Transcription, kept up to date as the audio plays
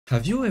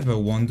Have you ever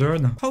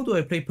wondered, how do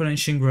I play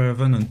Punishing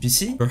Raven on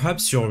PC?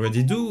 Perhaps you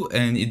already do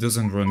and it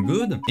doesn't run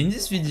good. In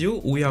this video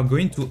we are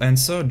going to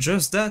answer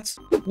just that.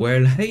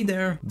 Well, hey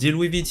there,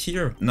 DyllWithIt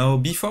here. Now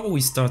before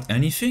we start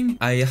anything,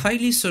 I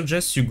highly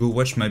suggest you go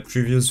watch my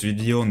previous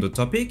video on the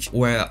topic,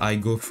 where I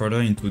go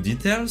further into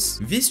details.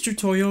 This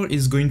tutorial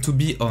is going to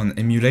be on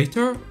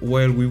Emulator,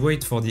 while we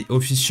wait for the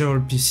official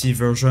PC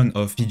version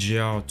of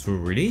PGR to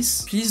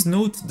release. Please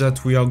note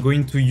that we are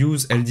going to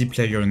use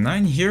LDPlayer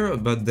 9 here,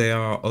 but there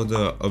are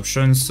other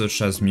options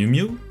such as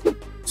Mew.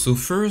 So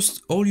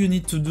first, all you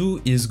need to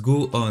do is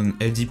go on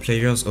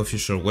LDPlayer's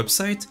official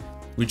website,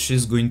 which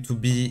is going to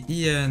be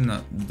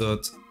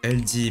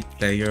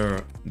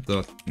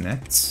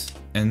en.ldplayer.net.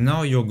 And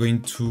now you're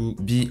going to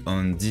be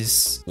on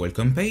this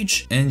welcome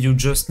page, and you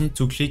just need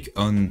to click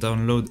on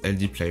download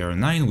LDPlayer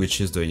 9, which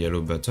is the yellow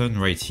button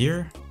right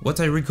here. What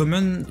I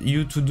recommend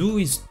you to do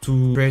is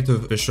to create a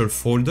special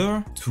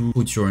folder to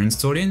put your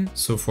install in.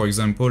 So for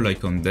example,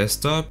 like on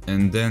desktop,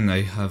 and then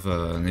I have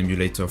an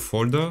emulator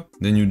folder.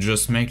 Then you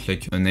just make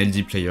like an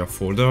LDPlayer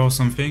folder or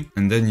something,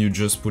 and then you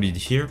just put it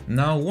here.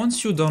 Now,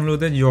 once you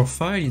downloaded your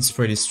file, it's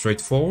pretty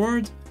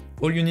straightforward.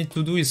 All you need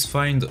to do is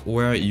find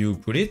where you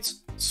put it.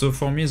 So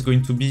for me, it's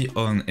going to be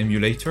on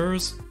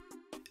emulators,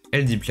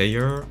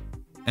 LDPlayer,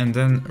 and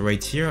then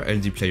right here,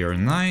 LDPlayer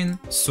 9.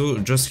 So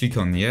just click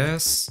on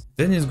yes.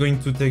 Then it's going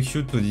to take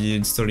you to the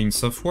installing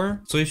software.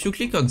 So if you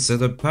click on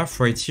setup path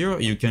right here,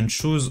 you can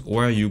choose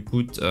where you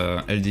put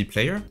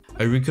LDPlayer.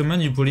 I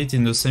recommend you put it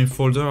in the same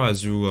folder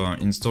as you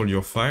install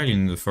your file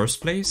in the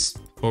first place.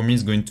 For me,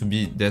 it's going to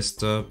be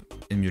desktop,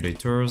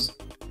 emulators,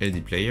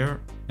 LDPlayer,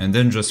 and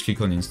then just click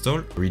on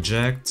install,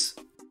 reject.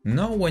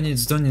 Now when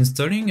it's done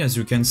installing, as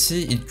you can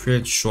see, it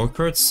creates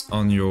shortcuts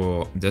on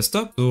your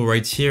desktop. So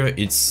right here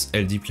it's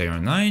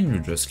LDPlayer 9, you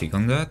just click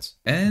on that.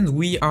 And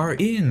we are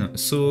in!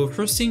 So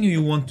first thing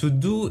you want to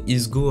do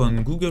is go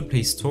on Google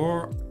Play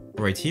Store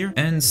right here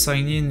and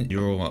sign in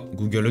your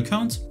Google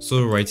account.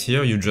 So right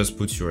here you just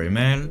put your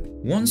email.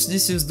 Once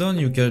this is done,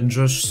 you can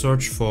just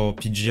search for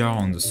PGR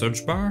on the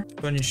search bar.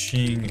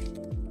 Punishing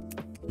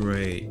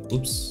Ray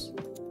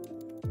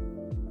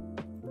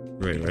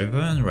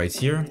Raven right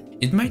here.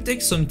 It might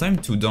take some time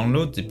to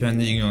download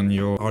depending on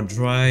your hard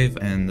drive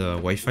and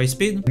Wi-Fi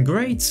speed.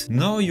 Great!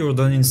 Now you're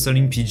done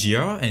installing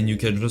PGR and you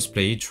can just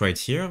play it right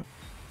here.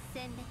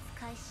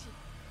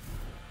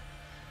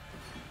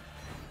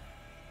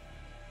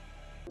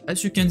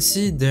 As you can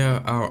see,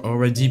 there are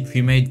already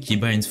pre-made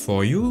keybinds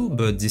for you,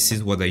 but this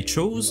is what I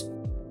chose.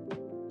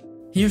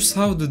 Here's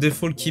how the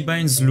default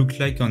keybinds look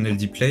like on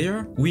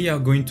LDPlayer. We are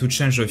going to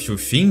change a few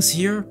things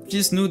here.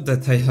 Please note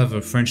that I have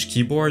a French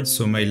keyboard,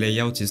 so my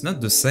layout is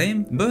not the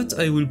same, but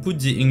I will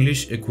put the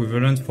English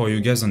equivalent for you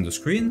guys on the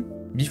screen.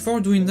 Before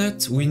doing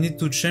that, we need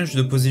to change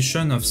the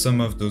position of some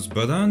of those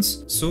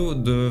buttons. So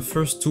the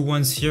first two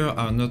ones here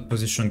are not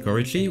positioned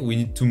correctly. We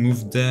need to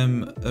move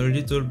them a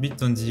little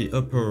bit on the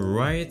upper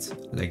right,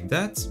 like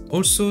that.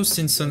 Also,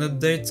 since an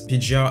update,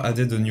 PGR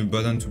added a new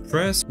button to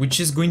press, which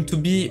is going to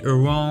be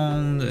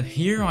around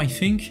here, I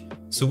think.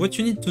 So what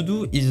you need to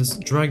do is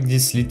drag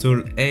this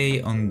little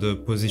A on the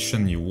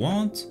position you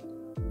want,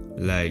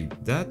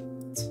 like that.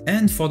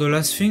 And for the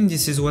last thing,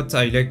 this is what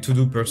I like to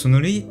do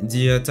personally.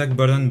 The attack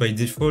button by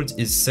default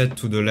is set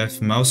to the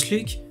left mouse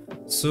click.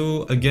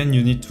 So again,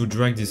 you need to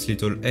drag this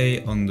little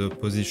A on the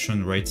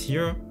position right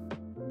here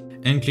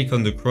and click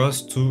on the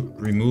cross to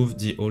remove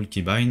the old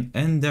keybind,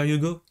 and there you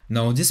go.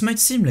 Now this might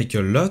seem like a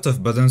lot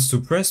of buttons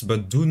to press,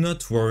 but do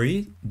not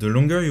worry. The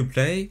longer you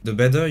play, the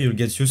better you'll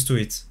get used to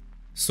it.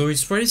 So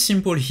it's pretty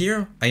simple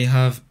here. I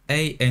have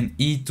A and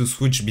E to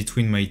switch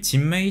between my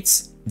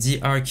teammates.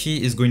 The R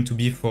key is going to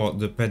be for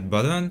the pet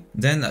button.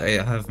 Then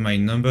I have my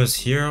numbers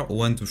here,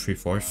 1, 2, 3,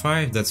 4,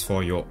 5, that's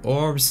for your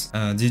orbs.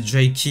 The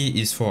J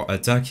key is for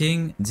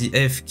attacking, the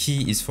F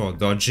key is for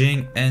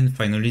dodging, and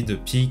finally the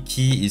P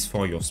key is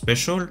for your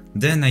special.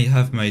 Then I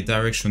have my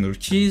directional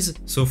keys.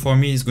 So for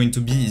me it's going to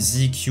be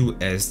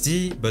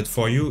ZQSD, but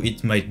for you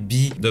it might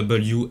be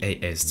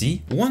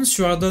WASD. Once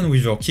you are done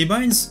with your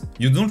keybinds,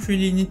 you don't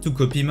really need to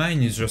copy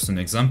mine, it's just an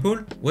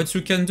example. What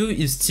you can do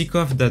is tick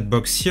off that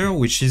box here,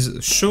 which is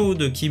show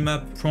the key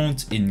map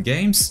prompt in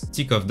games.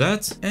 Tick off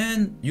that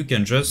and you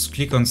can just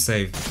click on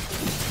save.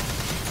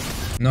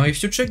 Now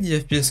if you check the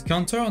FPS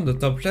counter on the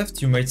top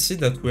left, you might see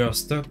that we are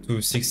stuck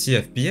to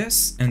 60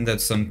 FPS and that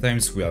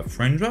sometimes we have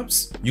frame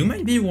drops. You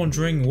might be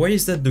wondering why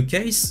is that the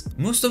case?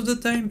 Most of the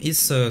time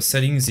it's a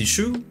settings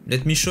issue.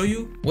 Let me show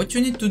you. What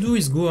you need to do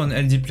is go on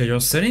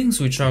LDPlayer settings,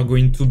 which are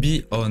going to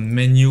be on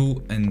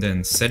menu and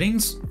then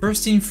settings.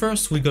 First thing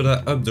first, we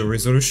gotta up the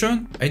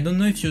resolution. I don't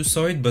know if you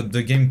saw it, but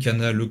the game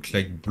kinda look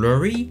like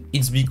blurry.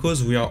 It's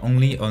because we are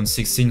only on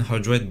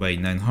 1600 by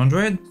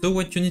 900. So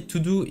what you need to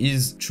do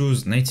is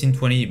choose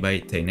 1920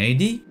 by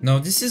 1080. Now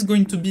this is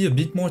going to be a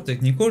bit more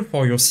technical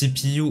for your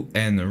CPU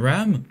and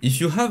RAM. If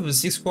you have a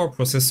 6-core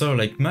processor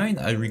like mine,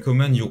 I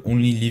recommend you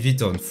only leave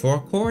it on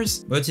 4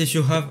 cores, but if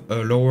you have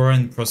a lower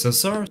end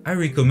processor, I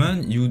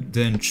recommend you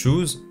then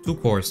choose 2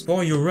 cores.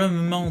 For your RAM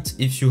amount,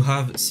 if you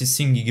have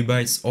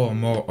 16GB or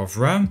more of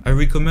RAM, I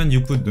recommend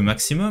you put the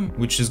maximum,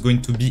 which is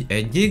going to be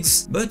 8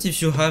 gigs, but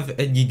if you have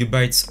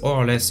 8GB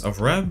or less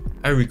of RAM,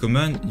 I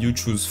recommend you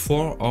choose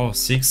 4 or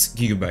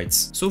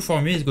 6GB. So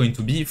for me it's going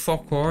to be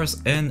 4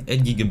 cores and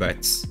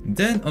 8GB.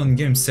 Then on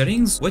game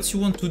settings, what you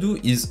want to do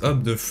is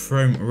up the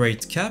frame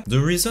rate cap. The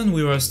reason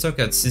we were stuck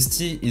at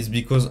 60 is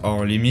because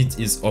our limit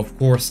is of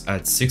course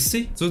at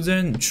 60. So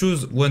then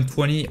choose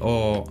 120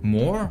 or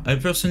more. I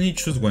personally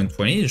choose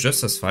 120,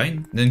 just as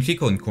fine. Then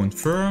click on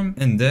confirm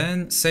and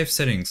then save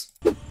settings.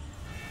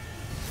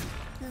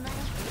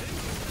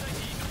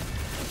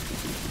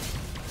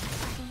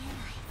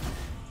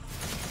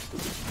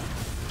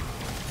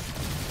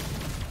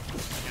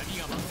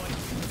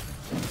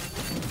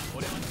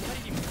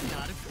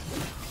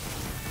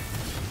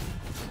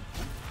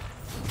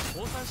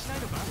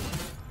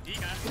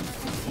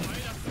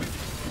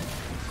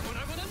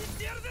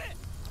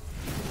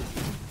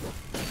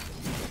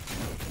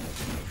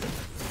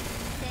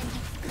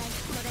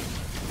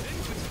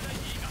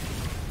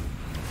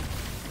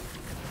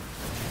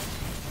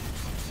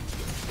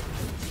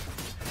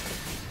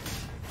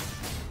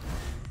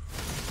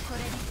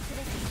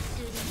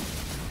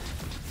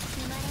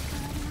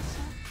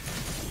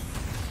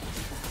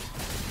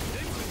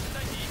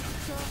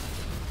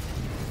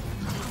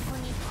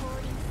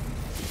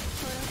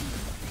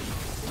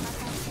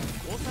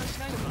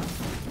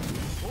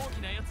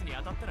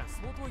当たったら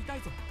相当痛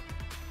いぞ。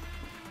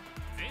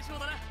全勝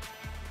だな。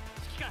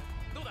指揮官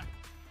どうだ。